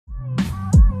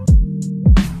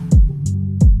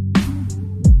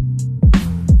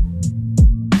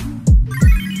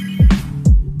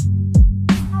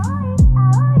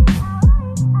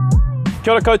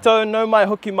Kia ora koutou, no mai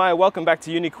hoki mai, welcome back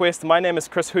to UNIQUEST. My name is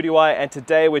Huriwai and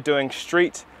today we're doing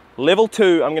street level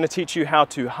 2. I'm going to teach you how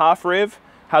to half rev,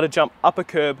 how to jump up a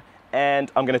curb,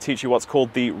 and I'm going to teach you what's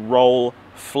called the roll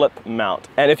flip mount.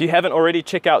 And if you haven't already,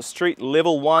 check out street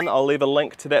level 1. I'll leave a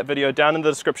link to that video down in the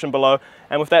description below.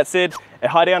 And with that said, e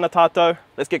haere ana tātou,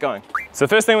 let's get going. So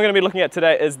first thing we're going to be looking at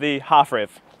today is the half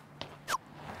rev.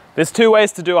 There's two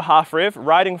ways to do a half rev: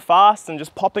 riding fast and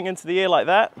just popping into the air like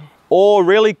that, or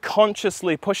really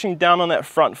consciously pushing down on that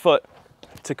front foot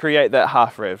to create that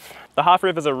half rev. The half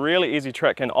rev is a really easy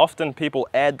trick, and often people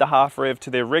add the half rev to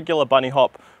their regular bunny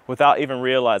hop without even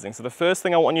realizing. So the first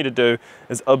thing I want you to do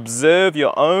is observe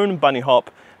your own bunny hop.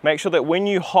 Make sure that when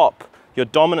you hop, your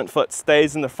dominant foot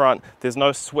stays in the front. There's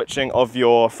no switching of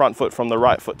your front foot from the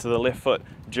right foot to the left foot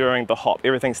during the hop.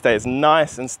 Everything stays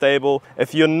nice and stable.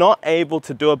 If you're not able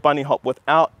to do a bunny hop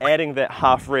without adding that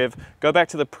half rev, go back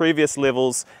to the previous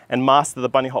levels and master the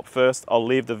bunny hop first. I'll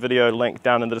leave the video link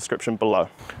down in the description below.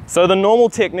 So the normal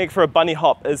technique for a bunny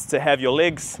hop is to have your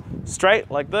legs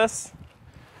straight like this,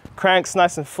 cranks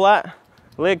nice and flat,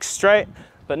 legs straight.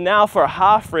 But now for a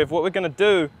half rev, what we're going to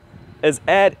do is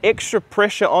add extra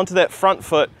pressure onto that front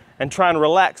foot and try and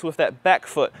relax with that back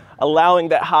foot, allowing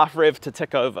that half rev to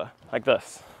tick over like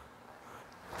this.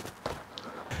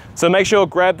 So make sure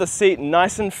grab the seat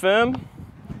nice and firm,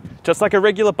 just like a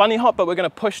regular bunny hop, but we're going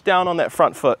to push down on that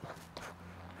front foot.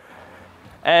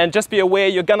 And just be aware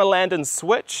you're going to land and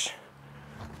switch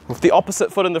with the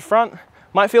opposite foot in the front.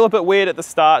 Might feel a bit weird at the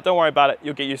start, don't worry about it,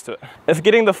 you'll get used to it. If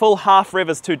getting the full half rev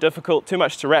is too difficult, too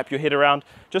much to wrap your head around,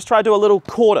 just try to do a little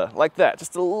quarter like that,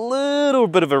 just a little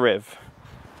bit of a rev,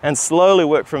 and slowly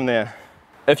work from there.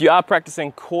 If you are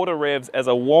practicing quarter revs as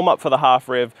a warm-up for the half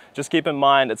rev, just keep in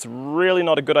mind it's really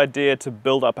not a good idea to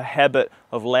build up a habit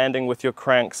of landing with your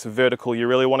cranks vertical. You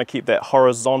really want to keep that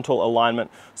horizontal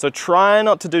alignment. So try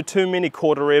not to do too many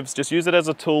quarter revs, just use it as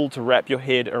a tool to wrap your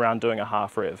head around doing a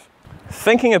half rev.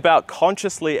 Thinking about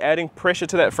consciously adding pressure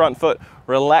to that front foot,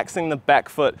 relaxing the back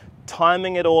foot,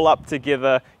 timing it all up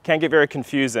together can get very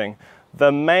confusing.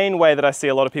 The main way that I see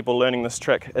a lot of people learning this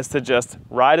trick is to just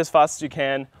ride as fast as you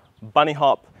can, bunny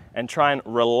hop, and try and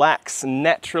relax,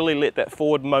 naturally let that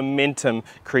forward momentum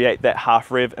create that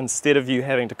half rev instead of you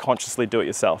having to consciously do it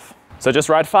yourself. So just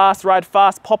ride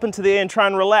fast, pop into the air and try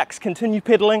and relax, continue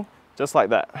pedaling, just like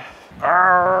that.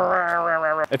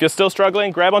 If you're still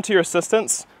struggling, grab onto your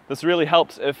assistants. This really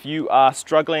helps if you are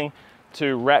struggling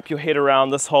to wrap your head around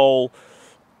this whole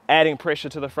adding pressure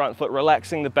to the front foot,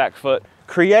 relaxing the back foot.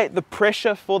 Create the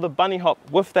pressure for the bunny hop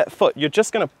with that foot. You're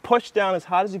just going to push down as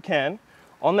hard as you can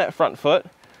on that front foot,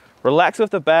 relax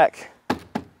with the back,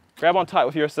 grab on tight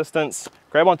with your assistants,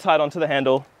 grab on tight onto the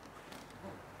handle,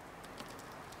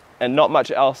 and not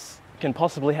much else can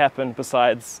possibly happen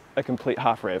besides a complete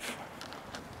half rev.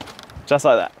 Just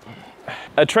like that.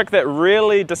 A trick that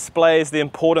really displays the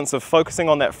importance of focusing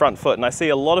on that front foot, and I see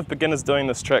a lot of beginners doing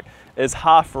this trick, is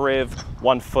half rev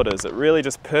one-footers. It really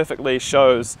just perfectly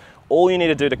shows all you need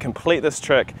to do to complete this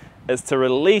trick is to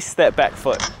release that back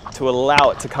foot to allow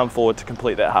it to come forward to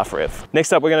complete that half rev.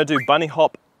 Next up, we're going to do bunny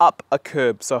hop up a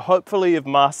curb. So hopefully you've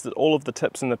mastered all of the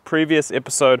tips in the previous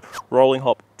episode, rolling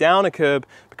hop down a curb,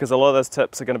 because a lot of those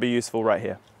tips are going to be useful right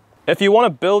here. If you want to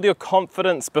build your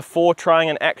confidence before trying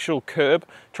an actual curb,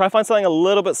 try find something a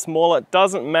little bit smaller. It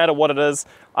doesn't matter what it is.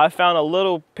 I found a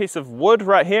little piece of wood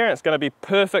right here, and it's going to be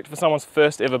perfect for someone's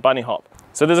first ever bunny hop.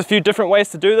 So there's a few different ways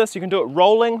to do this. You can do it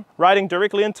rolling, riding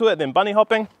directly into it, then bunny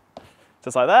hopping,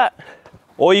 just like that.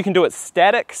 Or you can do it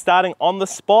static, starting on the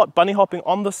spot, bunny hopping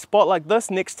on the spot like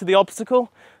this, next to the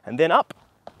obstacle, and then up.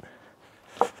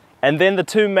 And then the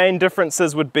two main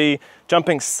differences would be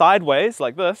jumping sideways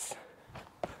like this,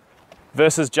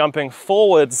 versus jumping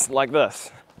forwards like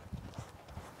this.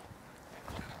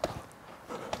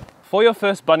 For your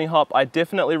first bunny hop, I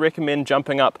definitely recommend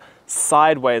jumping up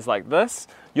sideways like this.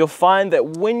 You'll find that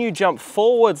when you jump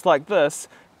forwards like this,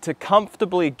 to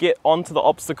comfortably get onto the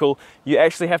obstacle, you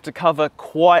actually have to cover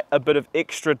quite a bit of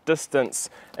extra distance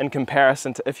in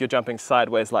comparison to if you're jumping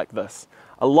sideways like this.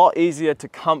 A lot easier to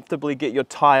comfortably get your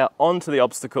tire onto the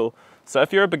obstacle. So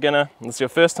if you're a beginner and it's your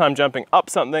first time jumping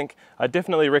up something, I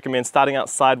definitely recommend starting out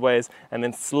sideways and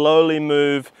then slowly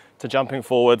move to jumping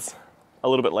forwards a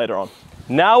little bit later on.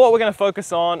 Now what we're going to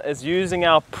focus on is using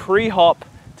our pre-hop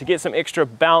to get some extra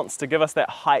bounce to give us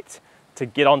that height to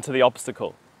get onto the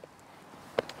obstacle.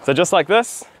 So just like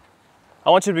this, I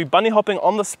want you to be bunny hopping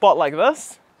on the spot like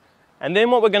this, and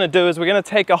then what we're going to do is we're going to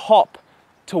take a hop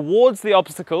towards the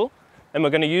obstacle, and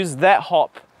we're going to use that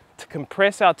hop to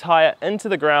compress our tire into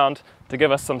the ground to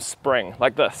give us some spring,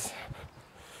 like this.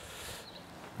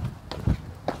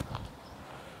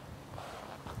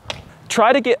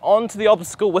 Try to get onto the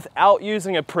obstacle without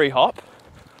using a pre-hop,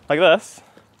 like this,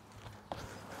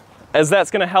 as that's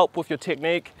going to help with your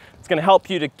technique. It's going to help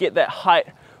you to get that height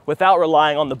without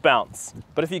relying on the bounce.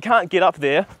 But if you can't get up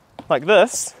there, like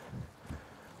this,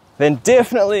 then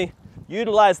definitely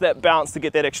utilize that bounce to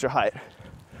get that extra height,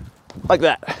 like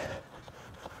that.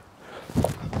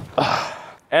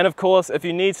 And of course, if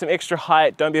you need some extra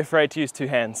height, don't be afraid to use two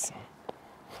hands.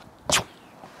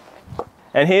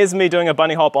 And here's me doing a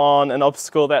bunny hop on an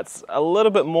obstacle that's a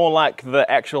little bit more like the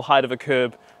actual height of a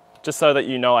curb, just so that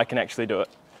you know I can actually do it.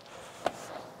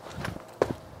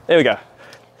 There we go.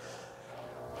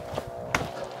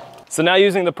 So now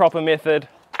using the proper method,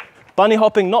 bunny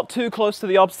hopping not too close to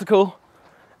the obstacle.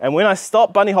 And when I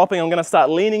stop bunny hopping, I'm gonna start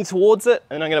leaning towards it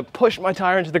and I'm gonna push my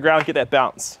tire into the ground, get that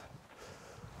bounce.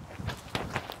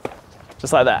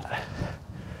 Just like that.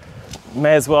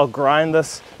 May as well grind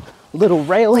this little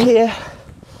rail here.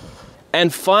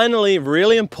 And finally,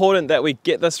 really important that we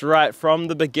get this right from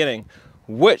the beginning.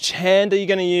 Which hand are you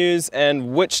gonna use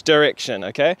and which direction,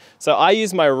 okay? So I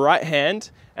use my right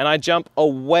hand and I jump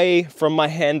away from my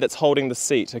hand that's holding the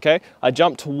seat, okay? I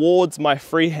jump towards my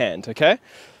free hand, okay?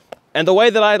 And the way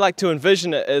that I like to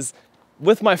envision it is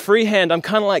with my free hand, I'm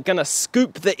kind of like gonna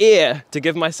scoop the air to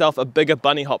give myself a bigger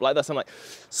bunny hop like this. I'm like,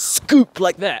 scoop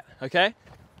like that, okay?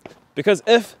 Because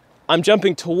if I'm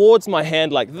jumping towards my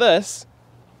hand like this,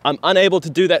 I'm unable to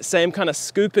do that same kind of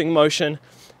scooping motion,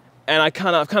 and I've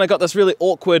kind of got this really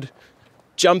awkward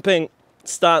jumping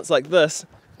stance like this.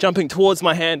 Jumping towards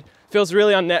my hand feels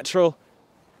really unnatural,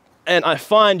 and I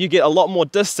find you get a lot more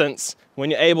distance when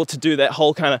you're able to do that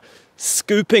whole kind of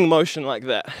scooping motion like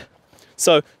that.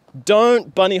 So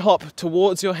don't bunny hop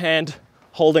towards your hand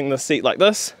holding the seat like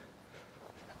this.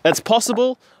 It's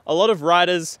possible. A lot of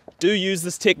riders do use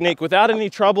this technique without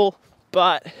any trouble,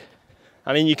 but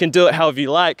I mean, you can do it however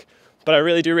you like, but I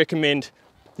really do recommend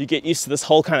you get used to this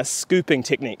whole kind of scooping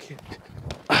technique.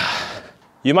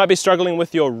 You might be struggling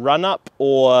with your run up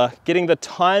or getting the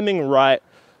timing right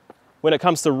when it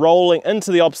comes to rolling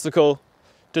into the obstacle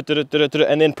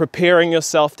and then preparing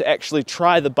yourself to actually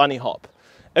try the bunny hop.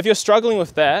 If you're struggling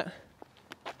with that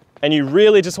and you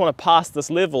really just want to pass this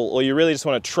level, or you really just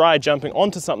want to try jumping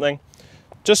onto something,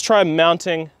 just try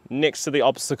mounting next to the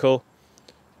obstacle.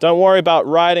 Don't worry about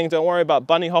riding, don't worry about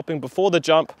bunny hopping before the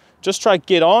jump. Just try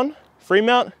get on, free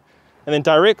mount, and then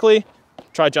directly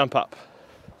try jump up.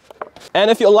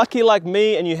 And if you're lucky like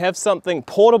me and you have something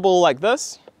portable like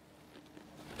this,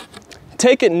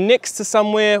 take it next to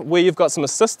somewhere where you've got some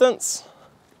assistance.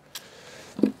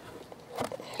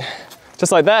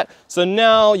 Just like that. So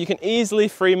now you can easily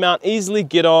free mount, easily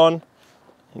get on.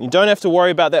 And you don't have to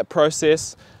worry about that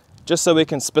process, just so we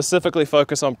can specifically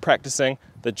focus on practicing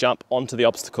the jump onto the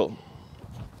obstacle.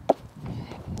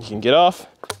 You can get off,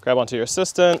 grab onto your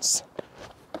assistance,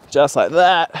 just like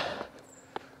that,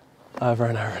 over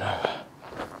and over and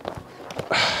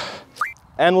over.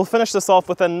 And we'll finish this off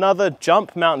with another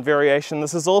jump mount variation.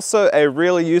 This is also a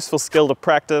really useful skill to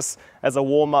practice as a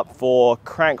warm-up for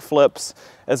crank flips,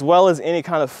 as well as any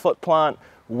kind of foot plant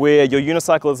where your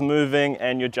unicycle is moving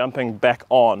and you're jumping back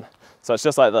on. So it's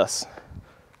just like this.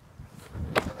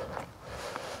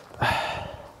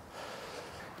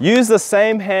 Use the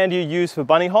same hand you use for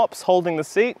bunny hops, holding the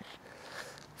seat.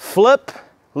 Flip,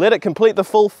 let it complete the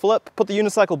full flip, put the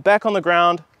unicycle back on the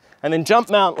ground, and then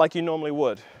jump mount like you normally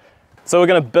would. So we're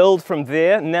going to build from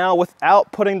there. Now,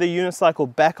 without putting the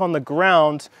unicycle back on the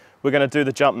ground, we're going to do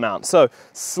the jump mount. So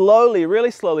slowly, really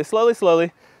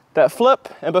slowly, that flip,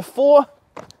 and before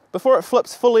it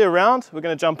flips fully around, we're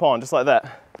going to jump on, just like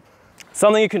that.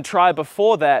 Something you can try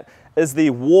before that is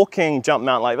the walking jump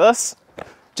mount like this.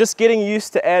 Just getting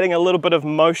used to adding a little bit of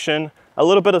motion, a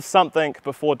little bit of something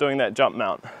before doing that jump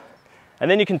mount. And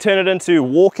then you can turn it into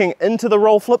walking into the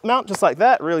roll flip mount, just like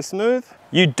that, really smooth.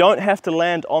 You don't have to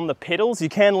land on the pedals. You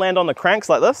can land on the cranks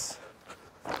like this.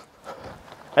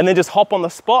 And then just hop on the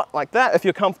spot like that if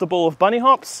you're comfortable with bunny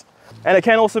hops. And it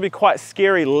can also be quite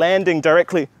scary landing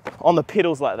directly on the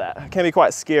pedals like that. It can be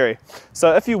quite scary.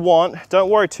 So if you want, don't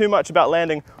worry too much about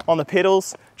landing on the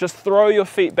pedals. Just throw your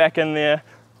feet back in there.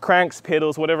 Cranks,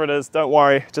 pedals, whatever it is, don't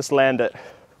worry, just land it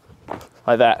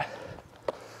like that.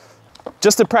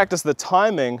 Just to practice the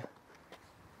timing,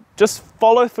 just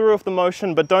follow through with the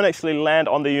motion, but don't actually land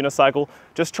on the unicycle.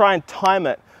 Just try and time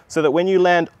it so that when you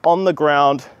land on the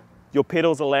ground, your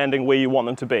pedals are landing where you want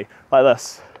them to be, like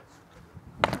this.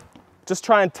 Just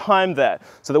try and time that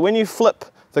so that when you flip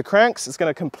the cranks, it's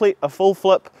going to complete a full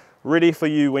flip ready for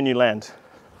you when you land.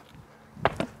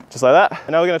 Just like that.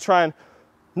 And now we're going to try and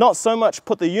not so much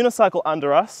put the unicycle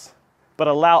under us, but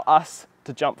allow us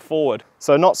to jump forward.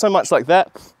 So not so much like that,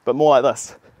 but more like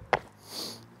this.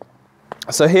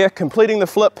 So here, completing the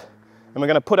flip, and we're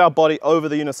gonna put our body over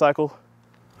the unicycle,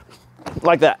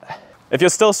 like that. If you're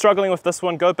still struggling with this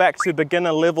one, go back to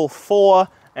beginner level 4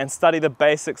 and study the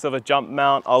basics of a jump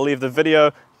mount. I'll leave the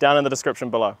video down in the description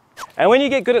below. And when you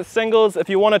get good at singles, if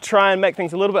you wanna try and make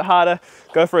things a little bit harder,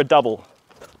 go for a double.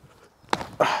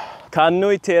 Ka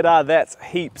nui te rā, that's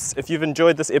heaps. If you've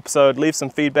enjoyed this episode, leave some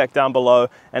feedback down below.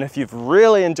 And if you've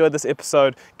really enjoyed this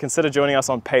episode, consider joining us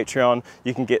on Patreon.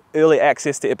 You can get early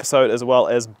access to episode as well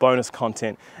as bonus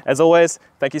content. As always,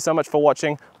 thank you so much for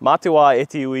watching. Mā te wā e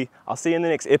te iwi. I'll see you in the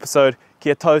next episode.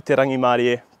 Kia tau te rangi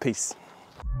Mārie. Peace.